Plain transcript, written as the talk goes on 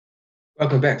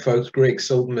Welcome back, folks. Greg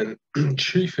Silverman,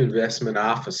 Chief Investment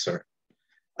Officer,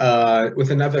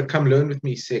 with another Come Learn With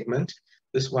Me segment,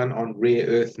 this one on rare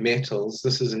earth metals.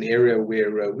 This is an area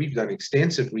where we've done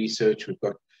extensive research. We've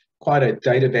got quite a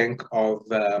data bank of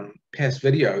past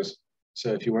videos.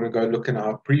 So if you want to go look in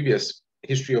our previous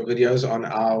history of videos on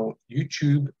our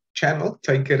YouTube channel,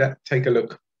 take a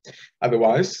look.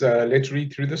 Otherwise, let's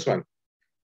read through this one.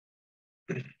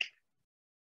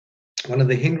 One of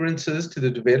the hindrances to the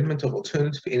development of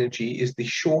alternative energy is the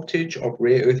shortage of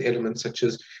rare earth elements such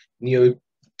as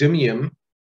neodymium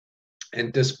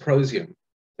and dysprosium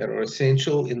that are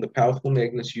essential in the powerful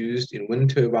magnets used in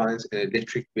wind turbines and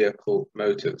electric vehicle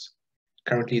motors.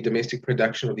 Currently, domestic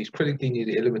production of these critically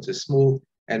needed elements is small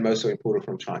and most are imported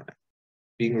from China.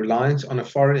 Being reliant on a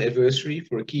foreign adversary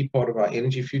for a key part of our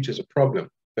energy future is a problem,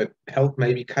 but help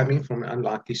may be coming from an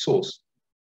unlikely source.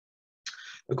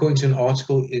 According to an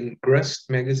article in Grist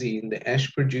magazine, the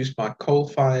ash produced by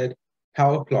coal-fired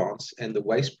power plants and the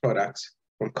waste products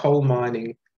from coal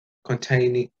mining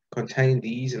contain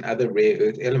these and other rare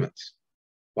earth elements.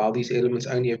 While these elements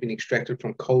only have been extracted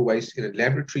from coal waste in a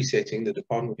laboratory setting, the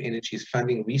Department of Energy is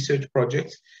funding research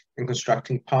projects and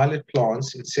constructing pilot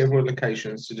plants in several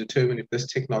locations to determine if this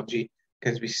technology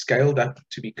can be scaled up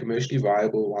to be commercially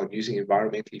viable while using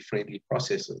environmentally friendly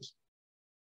processes.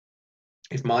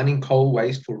 If mining coal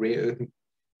waste for rare earth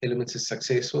elements is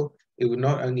successful, it would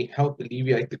not only help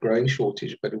alleviate the growing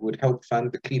shortage, but it would help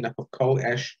fund the cleanup of coal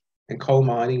ash and coal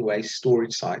mining waste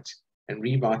storage sites and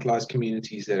revitalize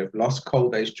communities that have lost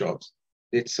coal-based jobs.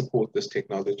 Let's support this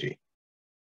technology.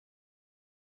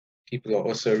 People are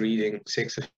also reading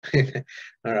sex. All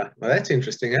right, well, that's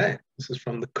interesting, eh? This is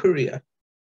from the Courier.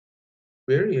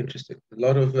 Very interesting. A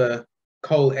lot of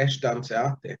coal ash dumps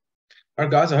out there. All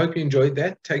right, guys, I hope you enjoyed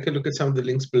that. Take a look at some of the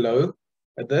links below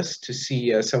this to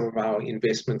see some of our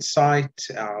investment site,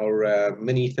 our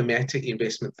mini thematic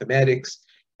investment thematics,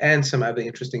 and some other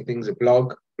interesting things, a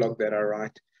blog that I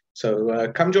write.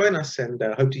 So come join us and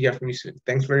hope to hear from you soon.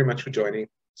 Thanks very much for joining.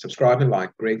 Subscribe and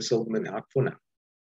like. Greg Silverman out for now.